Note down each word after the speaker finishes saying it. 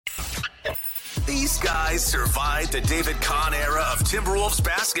These guys survived the David Kahn era of Timberwolves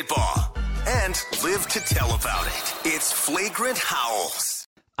basketball and live to tell about it. It's Flagrant Howls.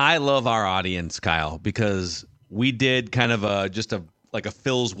 I love our audience, Kyle, because we did kind of a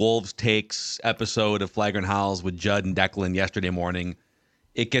Phil's Wolves Takes episode of Flagrant Howls with Judd and Declan yesterday morning.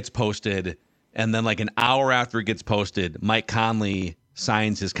 It gets posted, and then like an hour after it gets posted, Mike Conley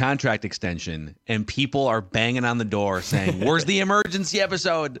signs his contract extension, and people are banging on the door saying, where's the emergency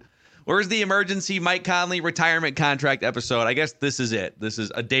episode? Where's the emergency Mike Conley retirement contract episode? I guess this is it. This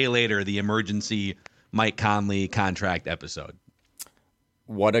is a day later, the emergency Mike Conley contract episode.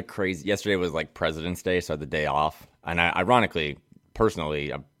 What a crazy... Yesterday was like President's Day, so I had the day off. And ironically,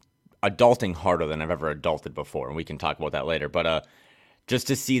 personally, I'm adulting harder than I've ever adulted before. And we can talk about that later. But just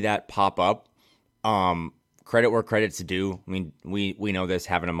to see that pop up, credit where credit's due. I mean, we know this,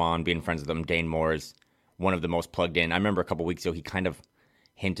 having him on, being friends with him. Dane Moore is one of the most plugged in. I remember a couple weeks ago, he kind of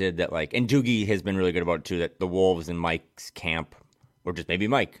hinted that, like, and Doogie has been really good about it too, that the Wolves and Mike's camp, or just maybe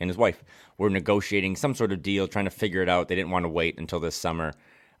Mike and his wife, were negotiating some sort of deal, trying to figure it out. They didn't want to wait until this summer.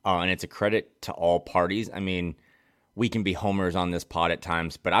 And it's a credit to all parties. I mean, we can be homers on this pod at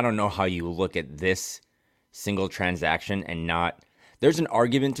times, but I don't know how you look at this single transaction and not... There's an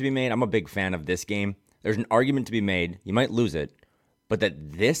argument to be made. I'm a big fan of this game. There's an argument to be made. You might lose it, but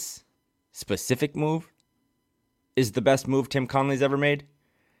that this specific move is the best move Tim Conley's ever made.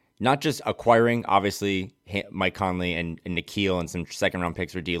 Not just acquiring, obviously, Mike Conley and Nikhil and some second-round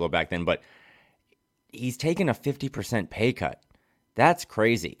picks for D'Lo back then, but he's taken a 50% pay cut. That's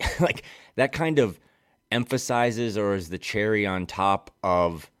crazy. Like, that kind of emphasizes or is the cherry on top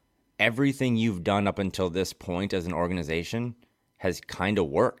of everything you've done up until this point as an organization has kind of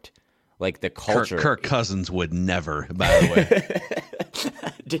worked. Like, the culture... Kirk Cousins would never, by the way.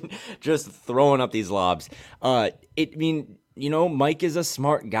 Just throwing up these lobs. Mike is a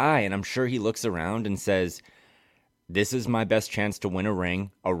smart guy, and I'm sure he looks around and says, this is my best chance to win a ring.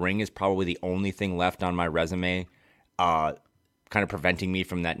 A ring is probably the only thing left on my resume, kind of preventing me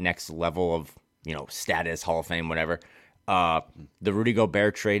from that next level of, status, Hall of Fame, whatever. The Rudy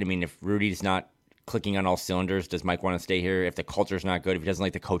Gobert trade, I mean, if Rudy's not clicking on all cylinders, does Mike want to stay here? If the culture's not good, if he doesn't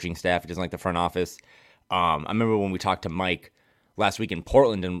like the coaching staff, he doesn't like the front office. I remember when we talked to Mike last week in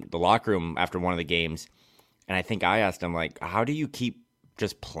Portland in the locker room after one of the games, and I think I asked him, like, how do you keep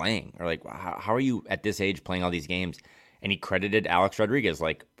just playing? Or, like, how are you at this age playing all these games? And he credited Alex Rodriguez,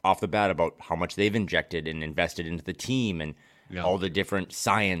 like, off the bat about how much they've injected and invested into the team and all the different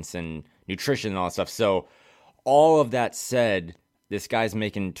science and nutrition and all that stuff. So all of that said, this guy's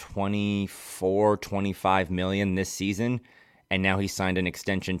making $25 million this season, and now he signed an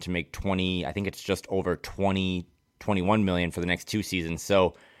extension to make I think it's just over $21 million for the next 2 seasons.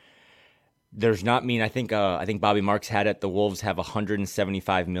 So there's not I think Bobby Marks had it. The Wolves have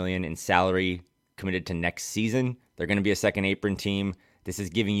 $175 million in salary committed to next season. They're going to be a second apron team. This is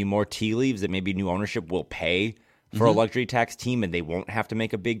giving you more tea leaves that maybe new ownership will pay for a luxury tax team, and they won't have to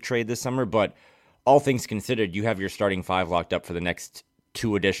make a big trade this summer. But all things considered, you have your starting 5 locked up for the next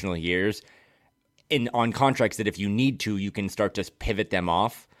 2 additional years, on contracts that if you need to, you can start to pivot them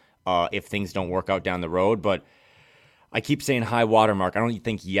off if things don't work out down the road. But I keep saying high watermark. I don't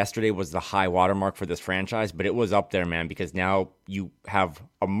think yesterday was the high watermark for this franchise, but it was up there, man, because now you have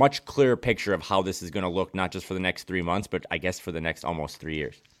a much clearer picture of how this is going to look, not just for the next 3 months, but I guess for the next almost 3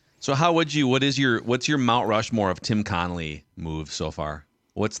 years. So what's your Mount Rushmore of Tim Conley moves so far?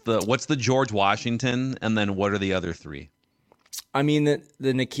 What's the George Washington, and then what are the other 3? I mean,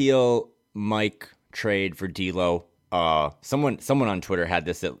 the Nikhil Mike trade for D'Lo. Someone on Twitter had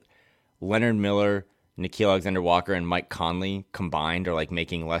this, that Leonard Miller, Nikhil Alexander-Walker, and Mike Conley combined are like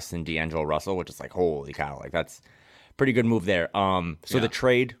making less than D'Angelo Russell, which is like, holy cow, like that's a pretty good move there.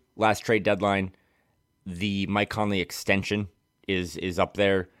 The last trade deadline, the Mike Conley extension is up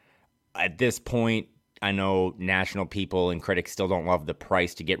there. At this point, I know national people and critics still don't love the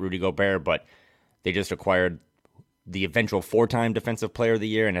price to get Rudy Gobert, but they just acquired the eventual 4-time Defensive Player of the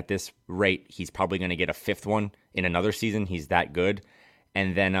Year, and at this rate, he's probably going to get a 5th one in another season. He's that good.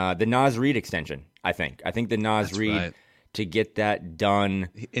 And then the Naz Reid extension, I think the Naz Reid, to get that done.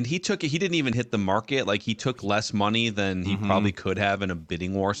 And he didn't even hit the market. Like, he took less money than he probably could have in a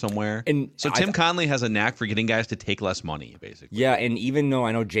bidding war somewhere. And so Tim Conley has a knack for getting guys to take less money, basically. Yeah, and even though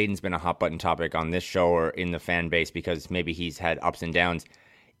I know Jaden's been a hot button topic on this show or in the fan base because maybe he's had ups and downs,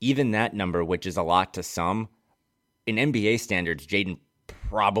 even that number, which is a lot to some, in NBA standards, Jaden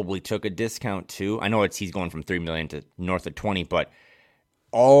probably took a discount too. I know he's going from $3 million to north of 20, but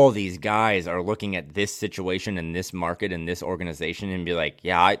all these guys are looking at this situation and this market and this organization and be like,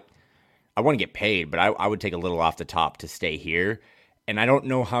 yeah, I want to get paid, but I would take a little off the top to stay here. And I don't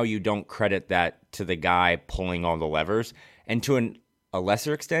know how you don't credit that to the guy pulling all the levers. And to a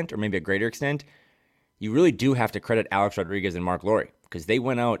lesser extent, or maybe a greater extent, you really do have to credit Alex Rodriguez and Mark Lowry, because they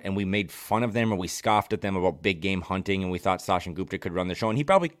went out and we made fun of them, or we scoffed at them about big game hunting, and we thought Sachin Gupta could run the show. And he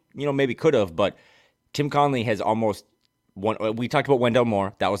probably, maybe could have, but Tim Conley has almost won. We talked about Wendell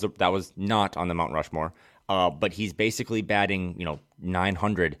Moore. That was not on the Mount Rushmore. But he's basically batting,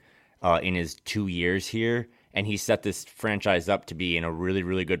 900 in his 2 years here. And he set this franchise up to be in a really,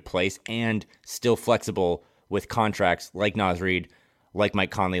 really good place and still flexible with contracts like Naz Reid, like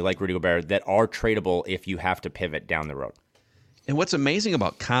Mike Conley, like Rudy Gobert, that are tradable if you have to pivot down the road. And what's amazing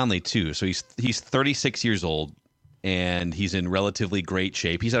about Conley, too, so he's 36 years old, and he's in relatively great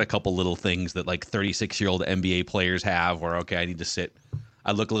shape. He's had a couple little things that like 36-year-old NBA players have where, okay, I need to sit.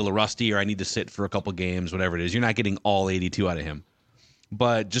 I look a little rusty, or I need to sit for a couple games, whatever it is. You're not getting all 82 out of him.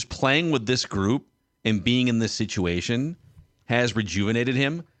 But just playing with this group and being in this situation has rejuvenated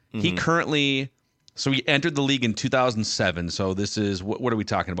him. Mm-hmm. He currently, so he entered the league in 2007. So this is, what are we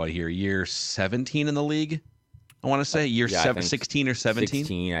talking about here? Year 17 in the league? I want to say year 16 or 17.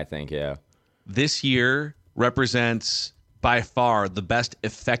 16, I think, yeah. This year represents by far the best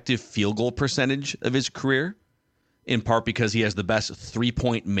effective field goal percentage of his career, in part because he has the best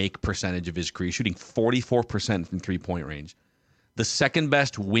three-point make percentage of his career, shooting 44% from three-point range. The second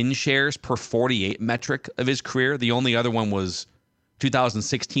best win shares per 48 metric of his career. The only other one was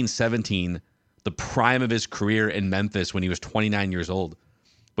 2016-17, the prime of his career in Memphis when he was 29 years old.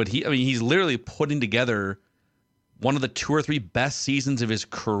 But he's literally putting together one of the 2 or 3 best seasons of his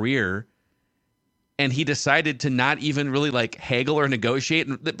career, and he decided to not even really like haggle or negotiate.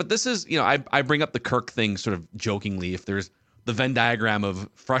 But this is, I bring up the Kirk thing sort of jokingly. If there's the Venn diagram of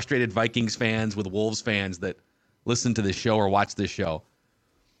frustrated Vikings fans with Wolves fans that listen to this show or watch this show,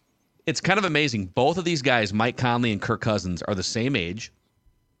 it's kind of amazing. Both of these guys, Mike Conley and Kirk Cousins, are the same age.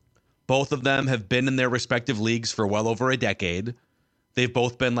 Both of them have been in their respective leagues for well over a decade. They've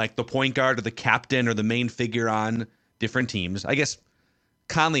both been like the point guard or the captain or the main figure on different teams. I guess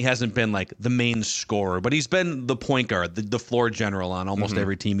Conley hasn't been like the main scorer, but he's been the point guard, the floor general on almost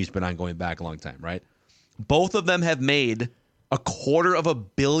every team he's been on going back a long time, right? Both of them have made $250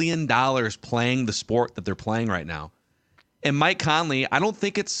 million playing the sport that they're playing right now. And Mike Conley, I don't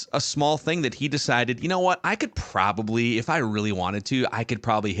think it's a small thing that he decided, you know what, I could probably, if I really wanted to, I could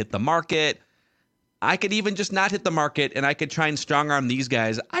probably hit the market. I could even just not hit the market, and I could try and strong arm these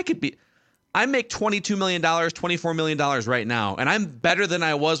guys. I make $22 million, $24 million right now, and I'm better than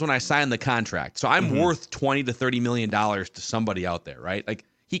I was when I signed the contract. So I'm worth $20 to $30 million to somebody out there, right? Like,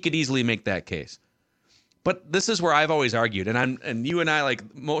 he could easily make that case. But this is where I've always argued, and you and I, like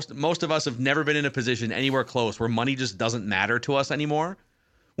most of us, have never been in a position anywhere close where money just doesn't matter to us anymore.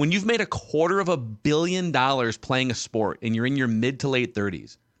 When you've made $250 million playing a sport and you're in your mid to late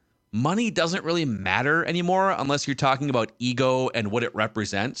 30s, money doesn't really matter anymore unless you're talking about ego and what it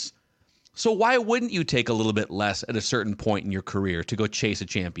represents. So why wouldn't you take a little bit less at a certain point in your career to go chase a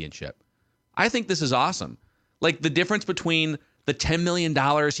championship? I think this is awesome. Like, the difference between the $10 million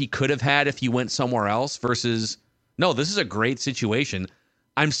he could have had if he went somewhere else versus, no, this is a great situation.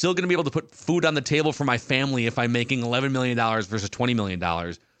 I'm still going to be able to put food on the table for my family if I'm making $11 million versus $20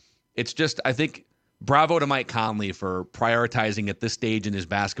 million. It's just, I think, bravo to Mike Conley for prioritizing at this stage in his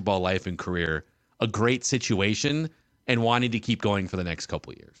basketball life and career a great situation and wanting to keep going for the next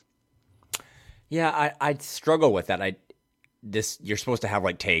couple of years. Yeah, I'd struggle with that. You're supposed to have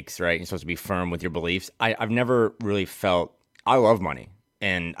like takes, right? You're supposed to be firm with your beliefs. I've never really felt, I love money,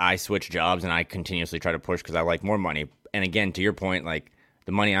 and I switch jobs and I continuously try to push because I like more money. And again, to your point, like,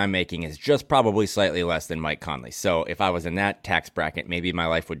 the money I'm making is just probably slightly less than Mike Conley. So if I was in that tax bracket, maybe my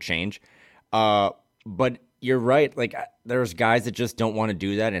life would change. But you're right. Like, there's guys that just don't want to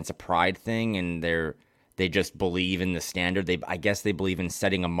do that, and it's a pride thing, and they just believe in the standard. I guess they believe in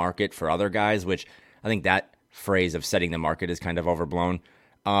setting a market for other guys, which I think that phrase of setting the market is kind of overblown.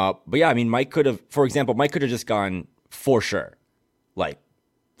 But yeah, I mean, Mike could have just gone for sure. Like,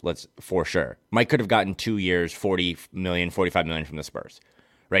 for sure. Mike could have gotten 2 years, $40 million, $45 million from the Spurs,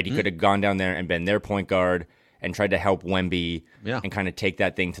 right? He could have gone down there and been their point guard and tried to help Wemby and kind of take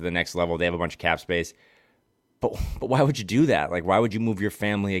that thing to the next level. They have a bunch of cap space. But why would you do that? Like, why would you move your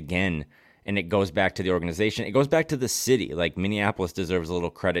family again? And it goes back to the organization. It goes back to the city. Like, Minneapolis deserves a little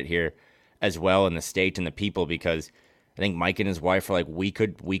credit here as well, in the state and the people, because I think Mike and his wife are like, we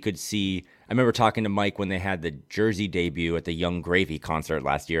could see. I remember talking to Mike when they had the Jersey debut at the Young Gravy concert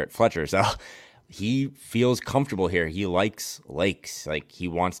last year at Fletcher. So he feels comfortable here. He likes lakes. Like, he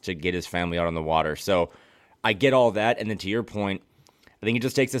wants to get his family out on the water. So I get all that. And then to your point, I think it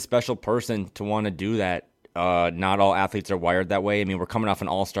just takes a special person to want to do that Not all athletes are wired that way. I mean, we're coming off an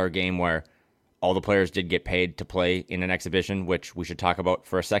all-star game where all the players did get paid to play in an exhibition, which we should talk about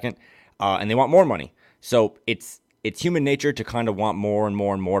for a second, and they want more money. So it's human nature to kind of want more and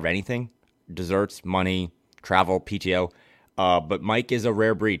more and more of anything: desserts, money, travel, PTO. But Mike is a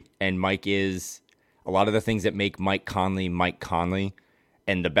rare breed, and Mike is a lot of the things that make Mike Conley,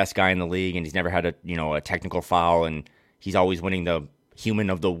 and the best guy in the league. And he's never had a technical foul, and he's always winning the Human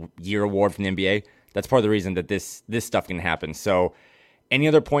of the Year award from the NBA. That's part of the reason that this stuff can happen. So any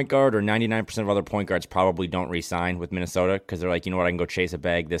other point guard or 99% of other point guards probably don't re-sign with Minnesota because they're like, you know what, I can go chase a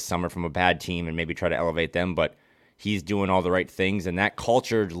bag this summer from a bad team and maybe try to elevate them. But he's doing all the right things, and that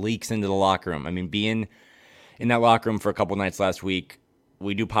culture leaks into the locker room. I mean, being in that locker room for a couple nights last week,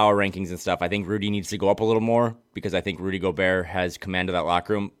 we do power rankings and stuff. I think Rudy needs to go up a little more because I think Rudy Gobert has command of that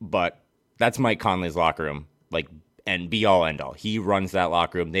locker room. But that's Mike Conley's locker room, and be all end all. He runs that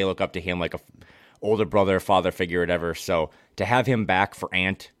locker room. They look up to him like a older brother, father figure, whatever. So to have him back for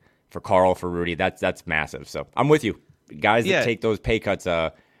Ant, for Carl, for Rudy, that's massive. So I'm with you. Guys that take those pay cuts,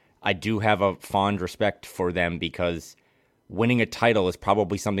 I do have a fond respect for them because winning a title is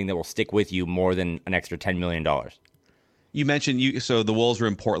probably something that will stick with you more than an extra $10 million. You mentioned so the Wolves were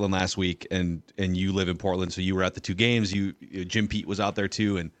in Portland last week, and you live in Portland, so you were at the two games. Jim Pete was out there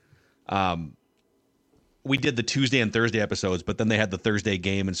too, and we did the Tuesday and Thursday episodes, but then they had the Thursday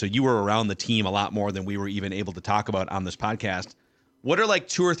game, and so you were around the team a lot more than we were even able to talk about on this podcast. What are like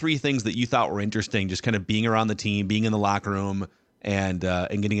 2 or 3 things that you thought were interesting, just kind of being around the team, being in the locker room, and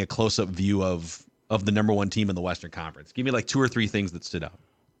getting a close-up view of the number one team in the Western Conference? Give me like 2 or 3 things that stood out.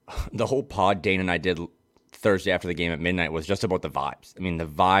 The whole pod Dane and I did Thursday after the game at midnight was just about the vibes. I mean, the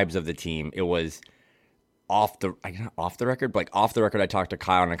vibes of the team. It was off the record, but like off the record, I talked to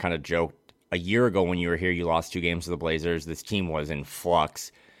Kyle and I kind of joked. A year ago when you were here, you lost 2 games to the Blazers. This team was in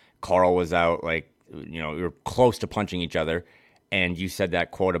flux. Carl was out, we were close to punching each other. And you said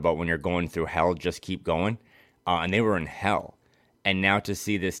that quote about when you're going through hell, just keep going. And they were in hell. And now to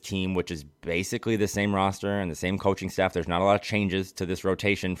see this team, which is basically the same roster and the same coaching staff, there's not a lot of changes to this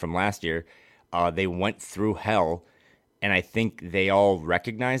rotation from last year. They went through hell, and I think they all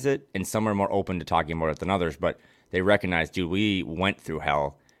recognize it. And some are more open to talking about it than others, but they recognize, dude, we went through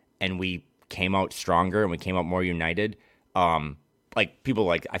hell, and we came out stronger and we came out more united. I think people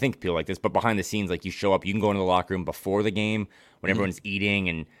like this, but behind the scenes, like you show up, you can go into the locker room before the game when everyone's eating,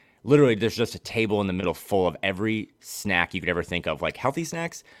 and literally there's just a table in the middle full of every snack you could ever think of, like healthy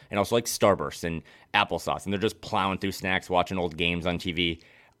snacks and also like Starburst and applesauce, and they're just plowing through snacks, watching old games on TV.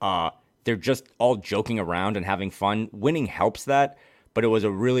 They're just all joking around and having fun. Winning helps that, but it was a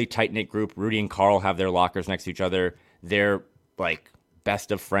really tight-knit group. Rudy and Carl have their lockers next to each other. They're like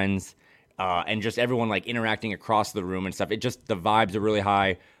best of friends. And just everyone like interacting across the room and stuff. The vibes are really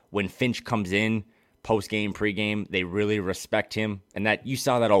high. When Finch comes in, post-game, pre-game, they really respect him. And that you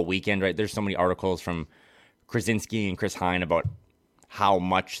saw that all weekend, right? There's so many articles from Krasinski and Chris Hine about how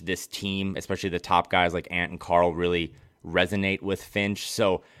much this team, especially the top guys like Ant and Carl, really resonate with Finch.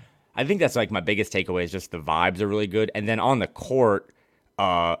 So I think that's like my biggest takeaway is just the vibes are really good. And then on the court,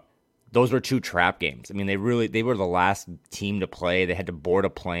 those were 2 trap games. I mean, they were the last team to play. They had to board a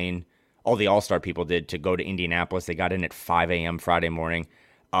plane. All the All-Star people did to go to Indianapolis. They got in at 5 a.m. Friday morning.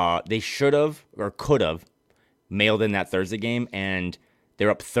 They should have or could have mailed in that Thursday game, and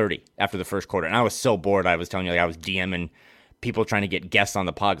they're up 30 after the first quarter. And I was so bored. I was telling you, I was DMing people trying to get guests on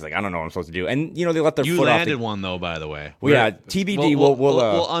the pod. I don't know what I'm supposed to do. And, they let their foot off. You landed one, though, by the way. Well, yeah, TBD.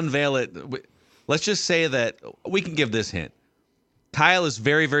 We'll unveil it. Let's just say that we can give this hint. Kyle is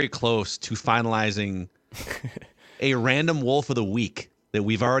very, very close to finalizing a random Wolf of the Week that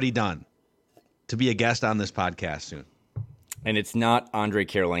we've already done to be a guest on this podcast soon. And it's not Andrei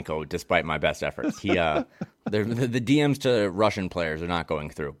Kirilenko, despite my best efforts. The DMs to Russian players are not going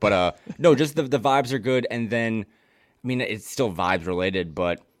through. But no, just the vibes are good. And then, I mean, it's still vibes related,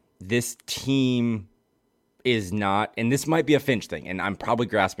 but this team is not, and this might be a Finch thing, and I'm probably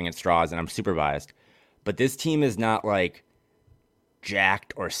grasping at straws, and I'm super biased, but this team is not like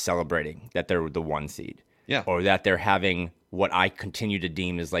jacked or celebrating that they're the 1 seed. Yeah. Or that they're having what I continue to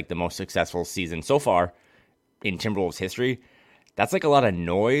deem is like the most successful season so far in Timberwolves history. That's like a lot of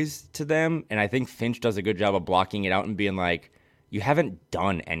noise to them, and I think Finch does a good job of blocking it out and being like, you haven't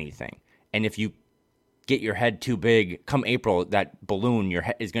done anything. And if you get your head too big, come April, that balloon your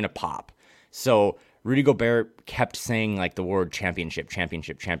head is going to pop. So Rudy Gobert kept saying like the word championship.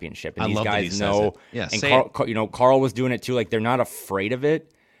 And these guys know. Yeah, and Carl was doing it too. Like they're not afraid of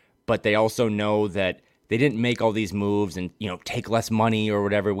it, but they also know that they didn't make all these moves and, take less money or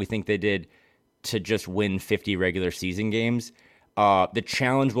whatever we think they did to just win 50 regular season games. The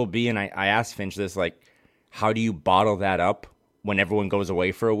challenge will be, and I asked Finch this, like, how do you bottle that up when everyone goes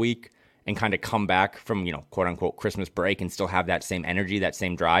away for a week and kind of come back from, quote unquote Christmas break and still have that same energy, that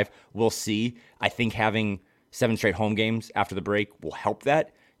same drive? We'll see. I think having 7 straight home games after the break will help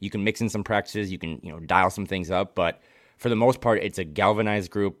that. You can mix in some practices, you can, dial some things up, but for the most part, it's a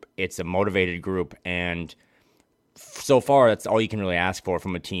galvanized group, it's a motivated group, and so far, that's all you can really ask for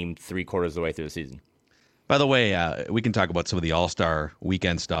from a team 3/4 of the way through the season. By the way, we can talk about some of the All-Star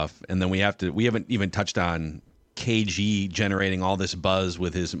weekend stuff, and then we haven't even touched on KG generating all this buzz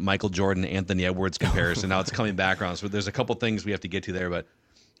with his Michael Jordan, Anthony Edwards comparison. Now it's coming back around, so there's a couple things we have to get to there, but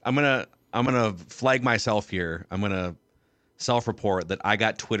I'm gonna flag myself here. I'm gonna self-report that I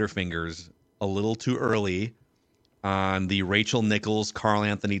got Twitter fingers a little too early on the Rachel Nichols, Karl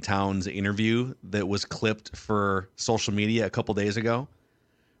Anthony Towns interview that was clipped for social media a couple days ago.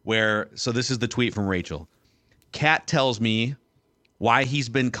 So this is the tweet from Rachel. Cat tells me why he's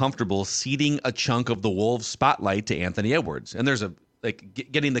been comfortable ceding a chunk of the Wolves spotlight to Anthony Edwards. And there's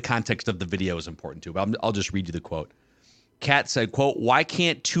getting the context of the video is important too, but I'll just read you the quote. Cat said, quote, "Why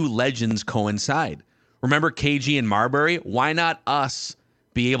can't two legends coincide? Remember KG and Marbury? Why not us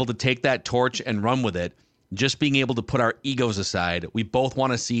be able to take that torch and run with it? Just being able to put our egos aside. We both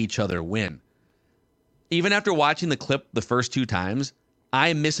want to see each other win." Even after watching the clip the first 2 times,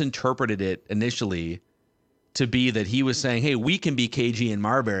 I misinterpreted it initially to be that he was saying, hey, we can be KG and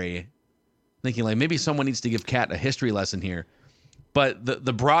Marbury, thinking like maybe someone needs to give Cat a history lesson here. But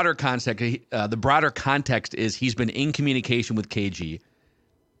the broader context is he's been in communication with KG.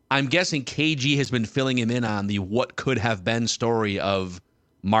 I'm guessing KG has been filling him in on the what could have been story of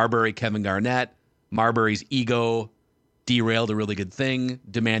Marbury, Kevin Garnett. Marbury's ego derailed a really good thing,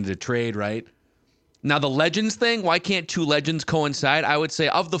 demanded a trade, right? Now, the legends thing, why can't 2 legends coincide? I would say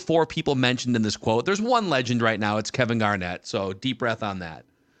of the 4 people mentioned in this quote, there's 1 legend right now. It's Kevin Garnett, so deep breath on that.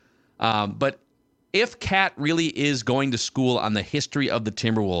 But if Cat really is going to school on the history of the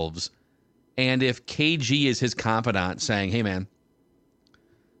Timberwolves, and if KG is his confidant saying, hey, man,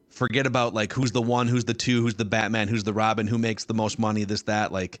 forget about like who's the 1, who's the 2, who's the Batman, who's the Robin, who makes the most money, this,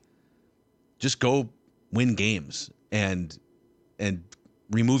 that, like, just go win games and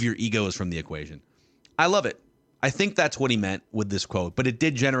remove your egos from the equation. I love it. I think that's what he meant with this quote, but it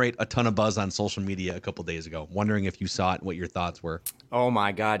did generate a ton of buzz on social media a couple days ago. Wondering if you saw it and what your thoughts were. Oh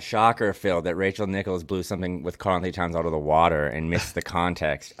my God, shocker, Phil, that Rachel Nichols blew something with Karl Anthony Towns out of the water and missed the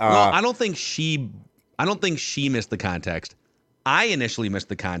context. Well, I don't think she missed the context. I initially missed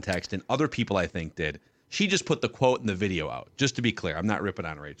the context, and other people I think did. She just put the quote in the video out. Just to be clear, I'm not ripping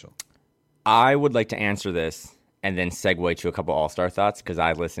on Rachel. I would like to answer this and then segue to a couple All-Star thoughts because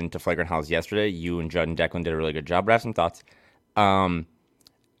I listened to Flagrant Howls yesterday. You and Judd and Declan did a really good job, but I have some thoughts. I'm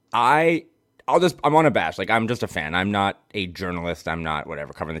on a bash. Like, I'm just a fan. I'm not a journalist. I'm not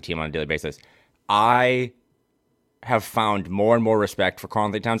whatever, covering the team on a daily basis. I have found more and more respect for Karl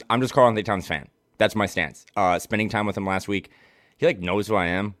Anthony Towns. I'm just Karl Anthony Towns fan. That's my stance. Spending time with him last week, he knows who I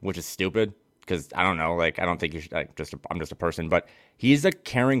am, which is stupid because I don't know. I don't think you should. I'm just a person, but he's a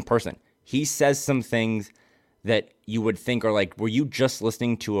caring person. He says some things that you would think are were you just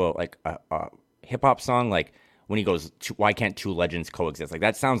listening to a hip hop song? When he goes, why can't 2 legends coexist?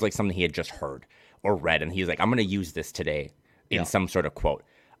 That sounds like something he had just heard or read. And he's like, I'm going to use this today in some sort of quote.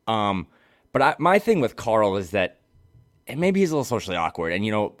 But my thing with Karl is that, and maybe he's a little socially awkward. And,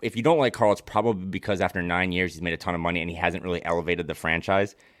 if you don't like Karl, it's probably because after 9 years, he's made a ton of money and he hasn't really elevated the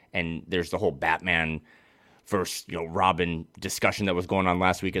franchise. And there's the whole Batman versus, Robin discussion that was going on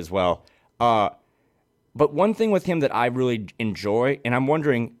last week as well. But one thing with him that I really enjoy, and I'm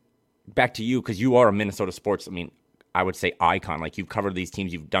wondering, back to you, because you are a Minnesota sports, I would say icon. You've covered these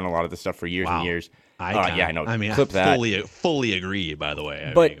teams. You've done a lot of this stuff for years and years. Yeah, I know. Clip that. Fully agree, by the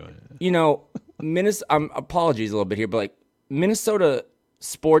way. But, apologies a little bit here, but Minnesota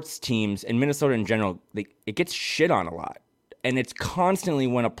sports teams and Minnesota in general, it gets shit on a lot. And it's constantly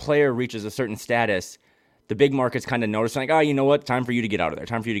when a player reaches a certain status, the big markets kind of notice, you know what? Time for you to get out of there.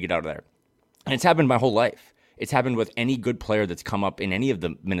 Time for you to get out of there. And it's happened my whole life. It's happened with any good player that's come up in any of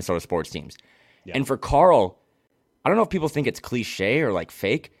the Minnesota sports teams. Yeah. And for Karl, I don't know if people think it's cliche or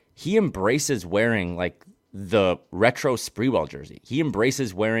fake. He embraces wearing the retro Spreewell jersey. He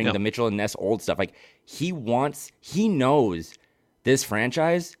embraces wearing the Mitchell and Ness old stuff. He knows this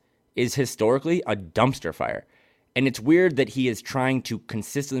franchise is historically a dumpster fire. And it's weird that he is trying to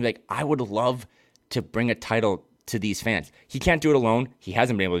consistently I would love to bring a title to these fans. He can't do it alone. He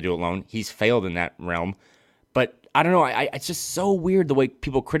hasn't been able to do it alone. He's failed in that realm. But I don't know. It's just so weird the way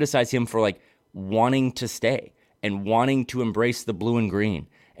people criticize him for wanting to stay and wanting to embrace the blue and green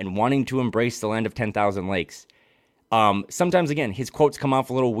and wanting to embrace the land of 10,000 lakes. Sometimes, again, his quotes come off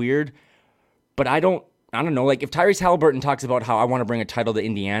a little weird, but I don't I don't know, like if Tyrese Halliburton talks about how I want to bring a title to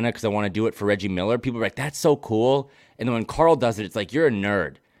Indiana because I want to do it for Reggie Miller, people are like, that's so cool. And then when Carl does it, it's like, you're a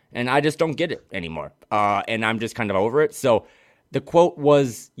nerd. And I just don't get it anymore. And I'm just kind of over it. So the quote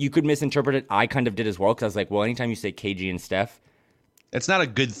was, you could misinterpret it. I kind of did as well because I was like, well, anytime you say KG and Steph. It's not a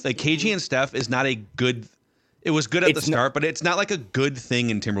good thing. KG and Steph is not a good. It was good at the start, but it's not like a good thing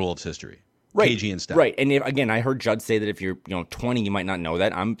in Timberwolves history. Right. KG and Steph. Right. And again, I heard Judd say that if you're 20, you might not know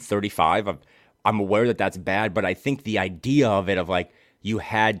that. I'm 35. I'm aware that that's bad, but I think the idea of it, of like you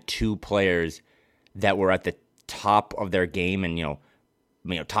had two players that were at the top of their game and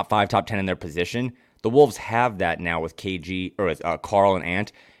top 5, top 10 in their position. The Wolves have that now with KG or with Carl and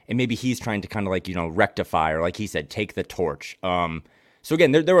Ant, and maybe he's trying to kind of like rectify, or like he said, take the torch. So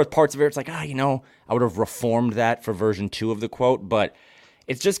again, there were parts of it. It's like I would have reformed that for version 2 of the quote, but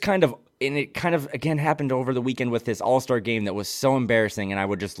it's just kind of. And it kind of, again, happened over the weekend with this All-Star game that was so embarrassing, and I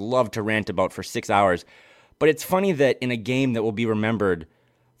would just love to rant about for 6 hours. But it's funny that in a game that will be remembered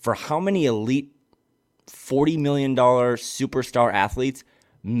for how many elite $40 million superstar athletes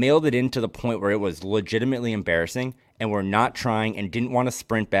mailed it in to the point where it was legitimately embarrassing and were not trying and didn't want to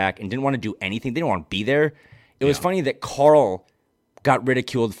sprint back and didn't want to do anything. They didn't want to be there. It was funny that Carl got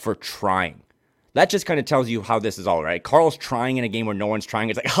ridiculed for trying. That just kind of tells you how this is all right. Carl's trying in a game where no one's trying.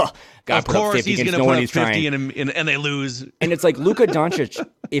 It's like, God put up 50 against no one he's trying. And they lose. And it's like Luka Doncic,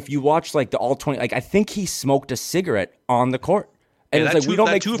 if you watch like the all 20, like I think he smoked a cigarette on the court. And it's like, we don't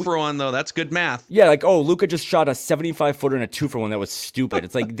make 2-for-1 though. That's good math. Yeah, like, Luka just shot a 75-footer and a 2-for-1. That was stupid.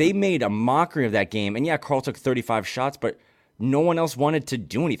 It's like they made a mockery of that game. And yeah, Carl took 35 shots, but no one else wanted to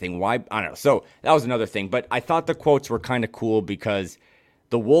do anything. Why? I don't know. So that was another thing. But I thought the quotes were kind of cool because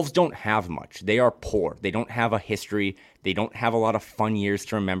the Wolves don't have much. They are poor. They don't have a history. They don't have a lot of fun years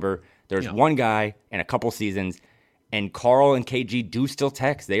to remember. There's one guy and a couple seasons, and Carl and KG do still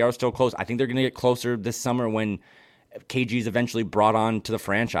text. They are still close. I think they're going to get closer this summer when KG is eventually brought on to the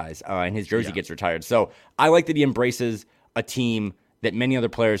franchise and his jersey gets retired. So I like that he embraces a team that many other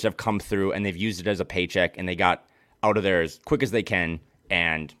players have come through, and they've used it as a paycheck, and they got out of there as quick as they can.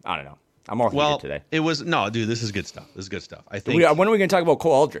 And I don't know. I'm all heated today. It was dude. This is good stuff. I think. When are we going to talk about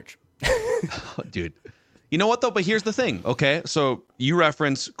Cole Aldrich? Dude, you know what though? But here's the thing. Okay, so you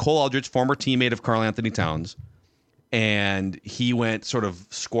reference Cole Aldrich, former teammate of Karl Anthony Towns, and he went sort of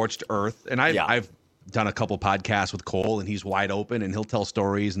scorched earth. And I've done a couple podcasts with Cole, and he's wide open, and he'll tell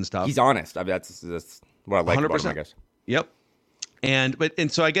stories and stuff. He's honest. I mean, that's what I like 100%. About him, I guess. Yep.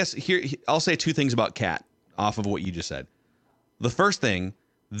 And so I guess here I'll say two things about Cat off of what you just said. The first thing.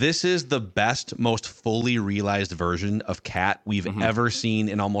 This is the best, most fully realized version of Cat we've ever seen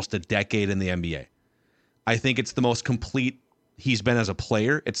in almost a decade in the NBA. I think it's the most complete he's been as a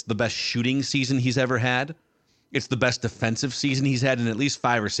player. It's the best shooting season he's ever had. It's the best defensive season he's had in at least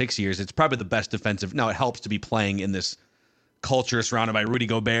 5 or 6 years. It's probably the best defensive. Now, it helps to be playing in this culture surrounded by Rudy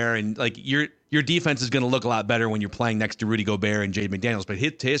Gobert, and like your defense is going to look a lot better when you're playing next to Rudy Gobert and Jaden McDaniels. But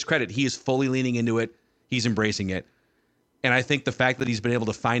to his credit, he is fully leaning into it. He's embracing it. And I think the fact that he's been able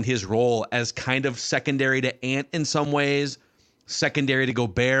to find his role as kind of secondary to Ant in some ways, secondary to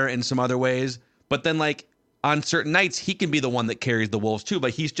Gobert in some other ways, but then like on certain nights, he can be the one that carries the Wolves too. But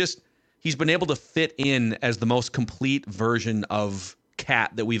he's been able to fit in as the most complete version of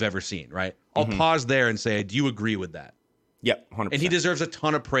Cat that we've ever seen, right? I'll pause there and say, do you agree with that? Yep, 100%. And he deserves a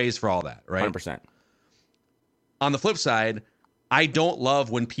ton of praise for all that, right? 100%. On the flip side, I don't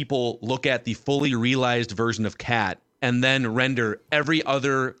love when people look at the fully realized version of Cat and then render every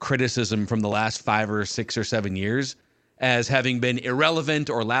other criticism from the last 5 or 6 or 7 years as having been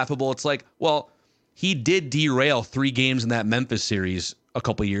irrelevant or laughable. It's like, well, he did derail 3 games in that Memphis series a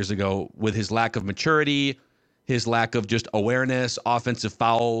couple years ago with his lack of maturity, his lack of just awareness, offensive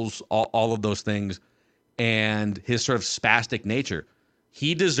fouls, all of those things, and his sort of spastic nature.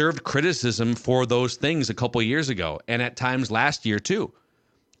 He deserved criticism for those things a couple years ago, and at times last year too.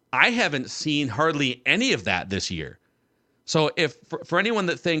 I haven't seen hardly any of that this year. So if for anyone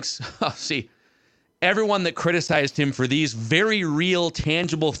that thinks, everyone that criticized him for these very real,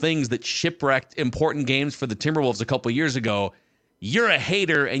 tangible things that shipwrecked important games for the Timberwolves a couple years ago, you're a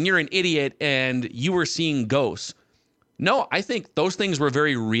hater and you're an idiot and you were seeing ghosts. No, I think those things were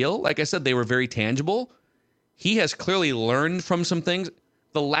very real. Like I said, they were very tangible. He has clearly learned from some things.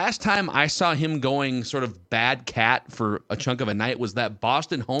 The last time I saw him going sort of bad Cat for a chunk of a night was that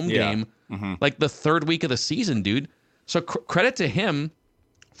Boston home game, like the 3rd week of the season, dude. So credit to him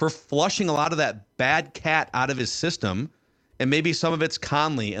for flushing a lot of that bad Cat out of his system, and maybe some of it's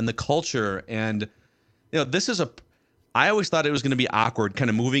Conley and the culture. And I always thought it was going to be awkward, kind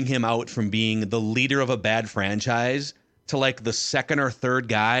of moving him out from being the leader of a bad franchise to like the second or third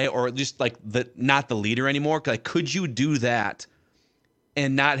guy, or just like not the leader anymore? Like, could you do that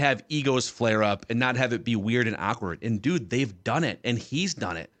and not have egos flare up and not have it be weird and awkward? And dude, they've done it, and he's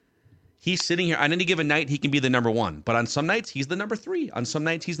done it. He's sitting here on any given night, he can be the number one, but on some nights he's the number 3. On some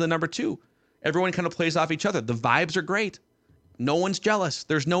nights he's the number 2. Everyone kind of plays off each other. The vibes are great. No one's jealous.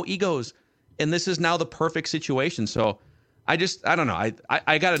 There's no egos. And this is now the perfect situation. So I don't know.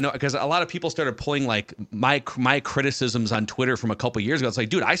 I got to know, because a lot of people started pulling like my criticisms on Twitter from a couple years ago. It's like,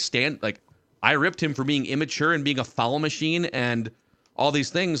 dude, I ripped him for being immature and being a foul machine and all these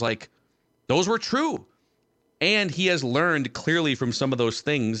things. Like, those were true. And he has learned clearly from some of those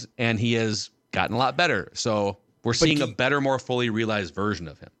things, and he has gotten a lot better. So we're seeing a better, more fully realized version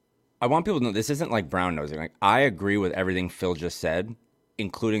of him. I want people to know this isn't like brown nosing. Like, I agree with everything Phil just said,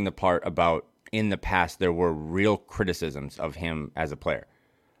 including the part about in the past there were real criticisms of him as a player.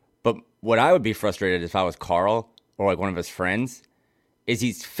 But what I would be frustrated if I was Carl or like one of his friends is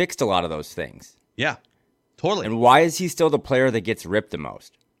he's fixed a lot of those things. Yeah, totally. And why is he still the player that gets ripped the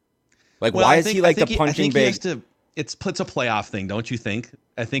most? Like, why is he like the punching bag? It's a playoff thing, don't you think?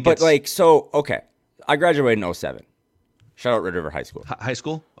 I think. But like, so okay, I graduated in 2007. Shout out Red River High School. High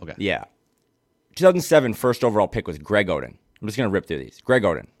school? Okay. Yeah. 2007 first overall pick was Greg Oden. I'm just gonna rip through these. Greg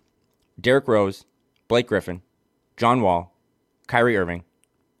Oden, Derrick Rose, Blake Griffin, John Wall, Kyrie Irving,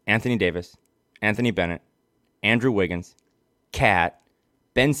 Anthony Davis, Anthony Bennett, Andrew Wiggins, Cat,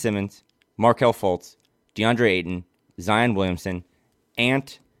 Ben Simmons, Markelle Fultz, DeAndre Ayton, Zion Williamson,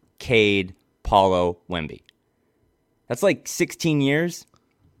 Ant, Cade, Paulo, Wemby. That's like 16 years.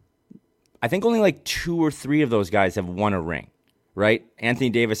 I think only like 2 or 3 of those guys have won a ring, right?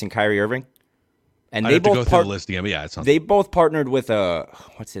 Anthony Davis and Kyrie Irving. And I'd they have to both go through the list again, but yeah, it sounds. They both partnered with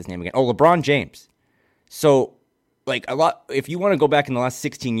what's his name again? Oh, LeBron James. So, like, a lot. If you want to go back in the last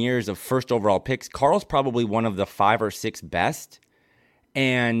 16 years of first overall picks, Carl's probably one of the 5 or 6 best.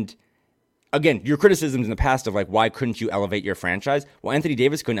 And again, your criticisms in the past of like, why couldn't you elevate your franchise? Well, Anthony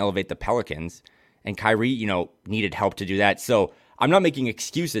Davis couldn't elevate the Pelicans, and Kyrie, needed help to do that. So I'm not making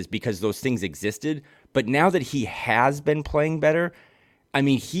excuses because those things existed. But now that he has been playing better, I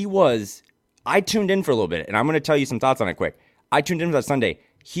mean, I tuned in for a little bit, and I'm going to tell you some thoughts on it quick. I tuned in for that Sunday.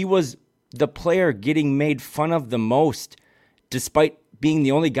 He was the player getting made fun of the most, despite being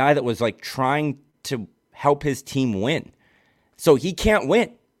the only guy that was like trying to help his team win. So he can't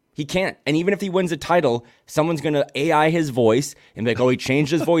win. He can't. And even if he wins a title, someone's going to AI his voice and be like, oh, he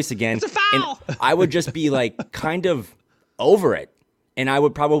changed his voice again. It's a foul. And I would just be like kind of over it. And I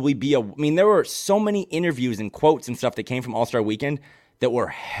would probably there were so many interviews and quotes and stuff that came from All-Star Weekend that were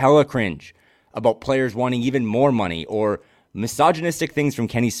hella cringe about players wanting even more money, or misogynistic things from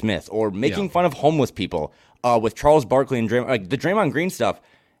Kenny Smith, or making fun of homeless people with Charles Barkley and Draymond. Like the Draymond Green stuff.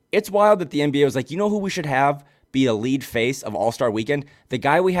 It's wild that the NBA was like, you know who we should have be a lead face of All-Star Weekend? The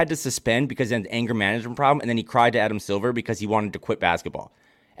guy we had to suspend because he had an anger management problem, and then he cried to Adam Silver because he wanted to quit basketball.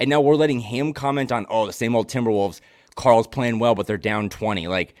 And now we're letting him comment on, the same old Timberwolves. Carl's playing well, but they're down 20.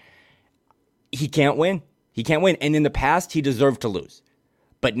 Like, he can't win. He can't win. And in the past, he deserved to lose.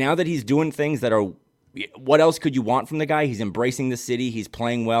 But now that he's doing things that are, what else could you want from the guy? He's embracing the city. He's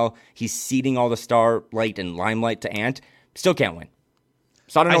playing well. He's ceding all the starlight and limelight to Ant. Still can't win.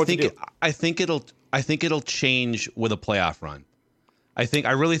 So I don't know what to do. I think it'll change with a playoff run. I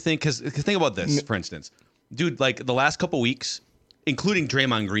really think, because think about this, for instance. Dude, like the last couple weeks, including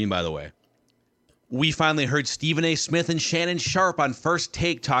Draymond Green, by the way, we finally heard Stephen A. Smith and Shannon Sharp on First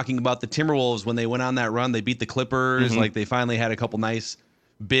Take talking about the Timberwolves when they went on that run. They beat the Clippers. Like, they finally had a couple nice,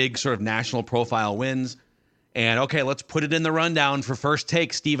 big sort of national profile wins. And, okay, let's put it in the rundown for First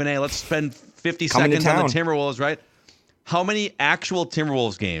Take, Stephen A. Let's spend 50 seconds on the Timberwolves, right? How many actual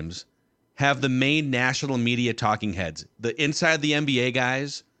Timberwolves games have the main national media talking heads? The Inside the NBA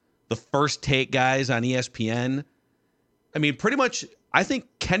guys, the First Take guys on ESPN. I mean, pretty much, I think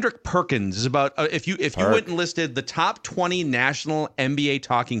Kendrick Perkins is about, if you went and listed the top 20 national NBA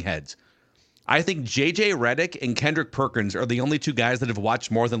talking heads, I think JJ Redick and Kendrick Perkins are the only 2 guys that have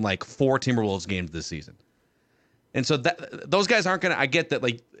watched more than like 4 Timberwolves games this season. And so those guys aren't going to, I get that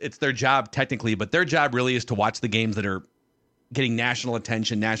like it's their job technically, but their job really is to watch the games that are getting national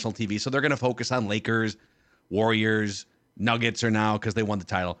attention, national TV. So they're going to focus on Lakers, Warriors, Nuggets are now because they won the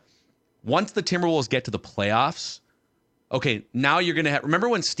title. Once the Timberwolves get to the playoffs, okay, now you're going to have, remember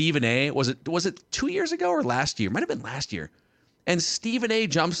when Stephen A, was it 2 years ago or last year? Might have been last year. And Stephen A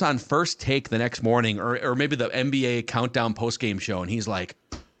jumps on First Take the next morning, or maybe the NBA Countdown postgame show, and he's like,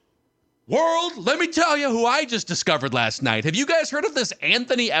 world, let me tell you who I just discovered last night. Have you guys heard of this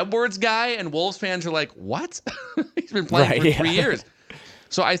Anthony Edwards guy? And Wolves fans are like, what? He's been playing for 3 years.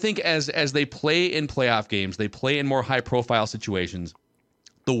 So I think as they play in playoff games, they play in more high-profile situations,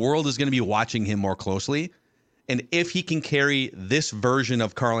 the world is going to be watching him more closely. And if he can carry this version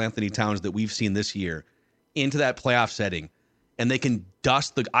of Karl Anthony Towns that we've seen this year into that playoff setting, and they can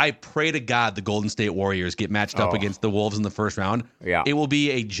dust I pray to God the Golden State Warriors get matched up against the Wolves in the first round. Yeah. It will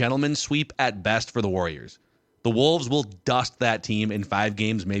be a gentleman's sweep at best for the Warriors. The Wolves will dust that team in 5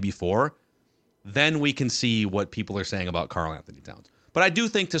 games, maybe 4. Then we can see what people are saying about Karl Anthony Towns. But I do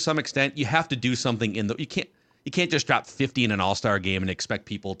think to some extent you have to do something you can't just drop 50 in an All-Star game and expect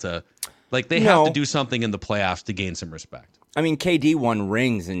people to have to do something in the playoffs to gain some respect. I mean, KD won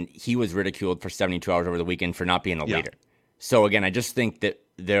rings and he was ridiculed for 72 hours over the weekend for not being a leader. So again, I just think that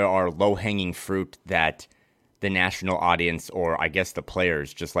there are low-hanging fruit that the national audience, or I guess the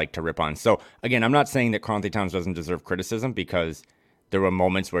players, just like to rip on. So again, I'm not saying that Karl Anthony Towns doesn't deserve criticism, because there were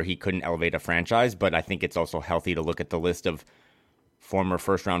moments where he couldn't elevate a franchise, but I think it's also healthy to look at the list of former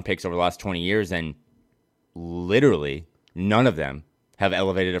first-round picks over the last 20 years, and literally none of them have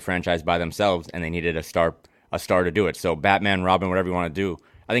elevated a franchise by themselves, and they needed a star to do it. So Batman, Robin, whatever you want to do,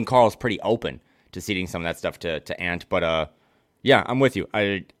 I think Karl's pretty open to ceding some of that stuff to Ant. But yeah, I'm with you.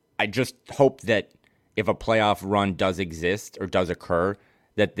 I just hope that if a playoff run does exist or does occur,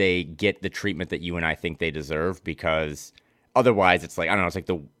 that they get the treatment that you and I think they deserve, because otherwise it's like, I don't know, it's like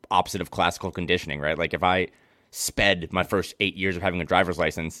the opposite of classical conditioning, right? Like if I sped my first 8 years of having a driver's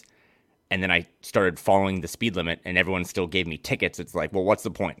license and then I started following the speed limit and everyone still gave me tickets, it's like, well, what's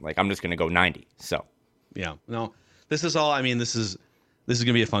the point? Like, I'm just going to go 90. So, yeah, no, this is all, I mean, this is going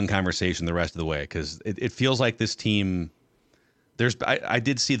to be a fun conversation the rest of the way, because it feels like this team, I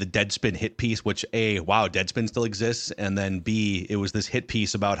did see the Deadspin hit piece, which A, wow, Deadspin still exists, and then B, it was this hit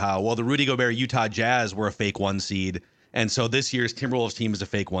piece about how, well, the Rudy Gobert Utah Jazz were a fake 1 seed, and so this year's Timberwolves team is a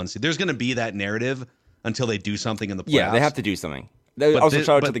fake 1 seed. There's going to be that narrative until they do something in the playoffs. Yeah, they have to do something. Shout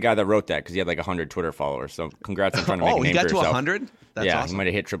out to the guy that wrote that, because he had like 100 Twitter followers. So congrats on trying to make a name for yourself. Oh, he got to 100? That's awesome. He might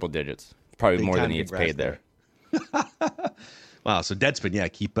have hit triple digits. Probably big more than he gets paid there. Wow, so Deadspin, yeah,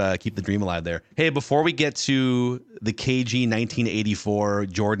 keep the dream alive there. Hey, before we get to the KG 1984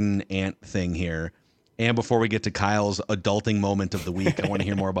 Jordan Ant thing here, and before we get to Kyle's adulting moment of the week, I want to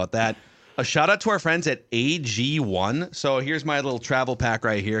hear more about that. A shout out to our friends at AG1. So here's my little travel pack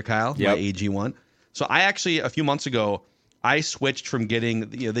right here, Kyle. Yep. My AG1. So I actually, a few months ago, I switched from getting,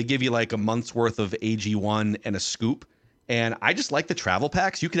 they give you like a month's worth of AG1 and a scoop. And I just like the travel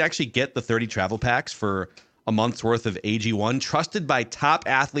packs. You could actually get the 30 travel packs for a month's worth of AG1, trusted by top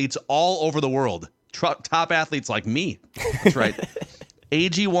athletes all over the world. Top athletes like me. That's right.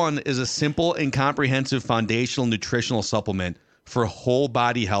 AG1 is a simple and comprehensive foundational nutritional supplement for whole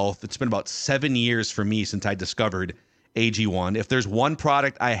body health. It's been about 7 years for me since I discovered AG1. If there's one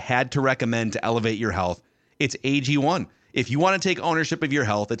product I had to recommend to elevate your health, it's AG1. If you want to take ownership of your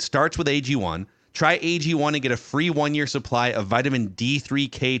health, it starts with AG1. Try AG1 and get a free 1-year supply of vitamin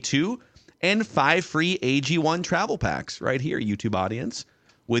D3K2 and 5 free AG1 travel packs right here, YouTube audience,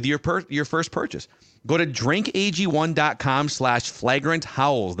 with your first purchase. Go to drinkag1.com/flagrant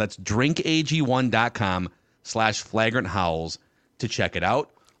howls. That's drinkag1.com/flagrant howls to check it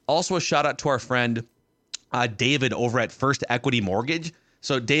out. Also, a shout out to our friend David over at First Equity Mortgage.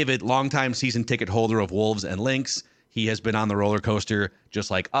 So David, longtime season ticket holder of Wolves and Lynx. He has been on the roller coaster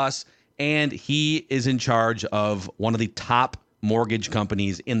just like us, and he is in charge of one of the top mortgage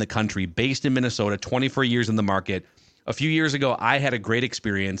companies in the country, based in Minnesota, 24 years in the market. A few years ago, I had a great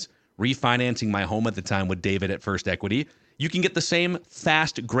experience refinancing my home at the time with David at First Equity. You can get the same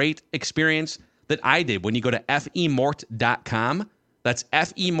fast, great experience that I did when you go to femort.com. That's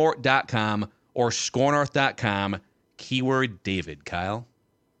femort.com or scorenorth.com, keyword David. Kyle?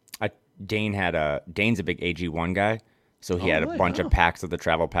 Dane's a big AG1 guy, so he had a bunch of packs of the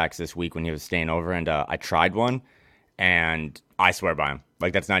travel packs this week when he was staying over, and I tried one, and I swear by him.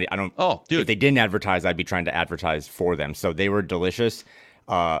 Like, that's not, I don't, if they didn't advertise, I'd be trying to advertise for them. So they were delicious.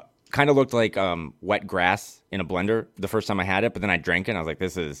 Kind of looked like wet grass in a blender the first time I had it, but then I drank it, and I was like,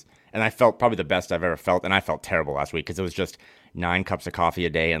 and I felt probably the best I've ever felt, and I felt terrible last week because it was just 9 cups of coffee a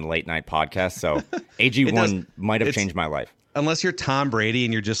day and late night podcasts. So AG1 might have changed my life. Unless you're Tom Brady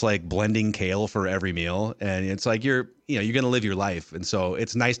and you're just like blending kale for every meal, and it's like you're going to live your life, and so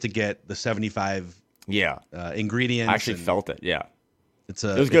it's nice to get the 75 ingredients. I actually felt it. Yeah, it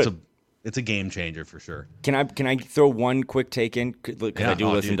was good. It's a game changer for sure. Can I throw one quick take in, because I do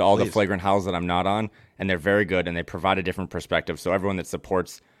listen to all the Flagrant Howls that I'm not on, and they're very good, and they provide a different perspective. So everyone that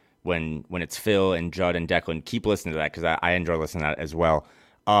supports when it's Phil and Judd and Declan, keep listening to that, because I enjoy listening to that as well.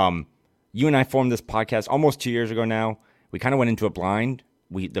 You and I formed this podcast almost 2 years ago now. We kind of went into it blind.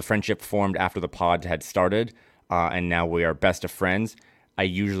 The friendship formed after the pod had started, and now we are best of friends. I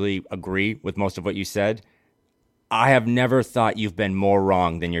usually agree with most of what you said. I have never thought you've been more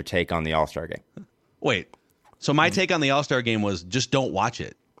wrong than your take on the All-Star game. Wait, so my take on the All-Star game was just don't watch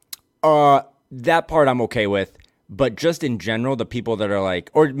it. That part I'm okay with. But just in general, the people that are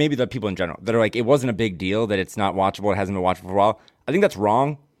like, or maybe the people in general that are like, it wasn't a big deal that it's not watchable, it hasn't been watchable for a while. I think that's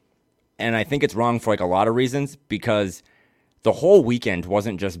wrong. And I think it's wrong for like a lot of reasons, because the whole weekend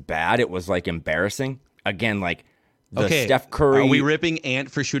wasn't just bad, it was like embarrassing. Again, like the Steph Curry. Are we ripping Ant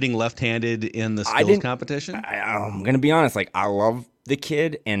for shooting left-handed in the skills competition? I'm going to be honest. Like, I love the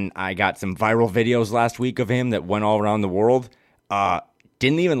kid, and I got some viral videos last week of him that went all around the world.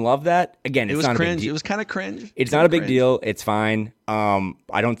 Didn't even love that. Again, it's not cringe. a big deal. It was kind of cringe. It's not a big deal. It's fine.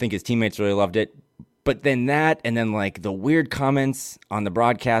 I don't think his teammates really loved it. But then that, and then like the weird comments on the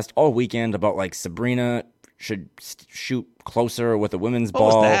broadcast all weekend about like Sabrina should shoot closer with a women's ball.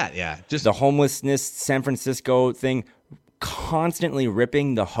 What was that? Yeah, just the homelessness San Francisco thing. Constantly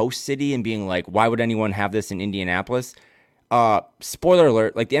ripping the host city and being like, why would anyone have this in Indianapolis? Spoiler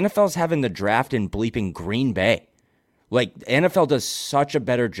alert, like the NFL's having the draft in bleeping Green Bay. Like, the NFL does such a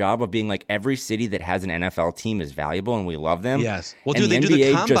better job of being like, every city that has an NFL team is valuable and we love them. Yes. Well, dude, they do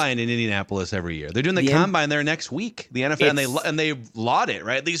the combine in Indianapolis every year. They're doing the combine there next week. The NFL, and they laud it,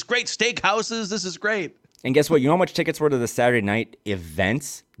 right? These great steakhouses. This is great. And guess what? You know how much tickets were to the Saturday night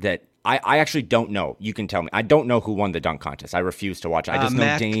events that I actually don't know. You can tell me. I don't know who won the dunk contest. I refuse to watch it. I just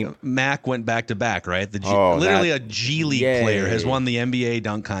know Dame. Mac went back to back, right? A G League player has won the NBA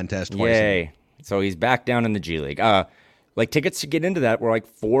dunk contest twice. Yay. So he's back down in the G League. Like, tickets to get into that were like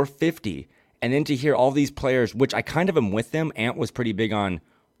 $450. And then to hear all these players, which I kind of am with them. Ant was pretty big on,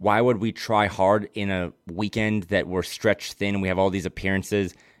 why would we try hard in a weekend that we're stretched thin and we have all these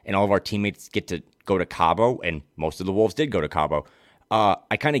appearances and all of our teammates get to go to Cabo, and most of the Wolves did go to Cabo.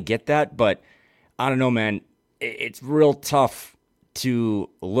 I kind of get that, but I don't know, man. It's real tough to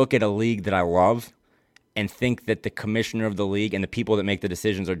look at a league that I love and think that the commissioner of the league and the people that make the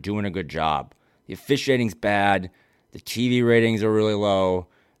decisions are doing a good job. The officiating's bad. The TV ratings are really low.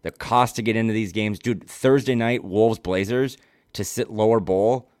 The cost to get into these games. Dude, Thursday night, Wolves-Blazers, to sit lower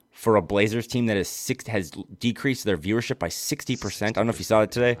bowl for a Blazers team that has decreased their viewership by 60%. I don't know if you saw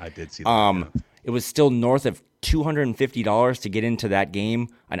it today. I did see that. It was still north of $250 to get into that game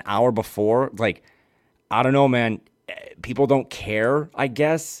an hour before. Like, I don't know, man. People don't care, I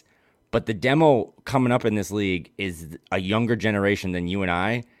guess. But the demo coming up in this league is a younger generation than you and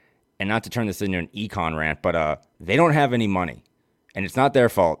I. And not to turn this into an econ rant, but they don't have any money. And it's not their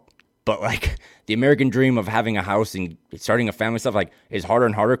fault. But, like, the American dream of having a house and starting a family stuff, like, is harder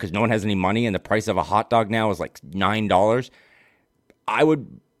and harder because no one has any money. And the price of a hot dog now is, like, $9. I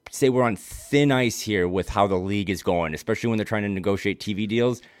would say we're on thin ice here with how the league is going, especially when they're trying to negotiate TV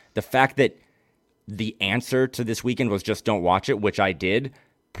deals. The fact that the answer to this weekend was just don't watch it, which I did,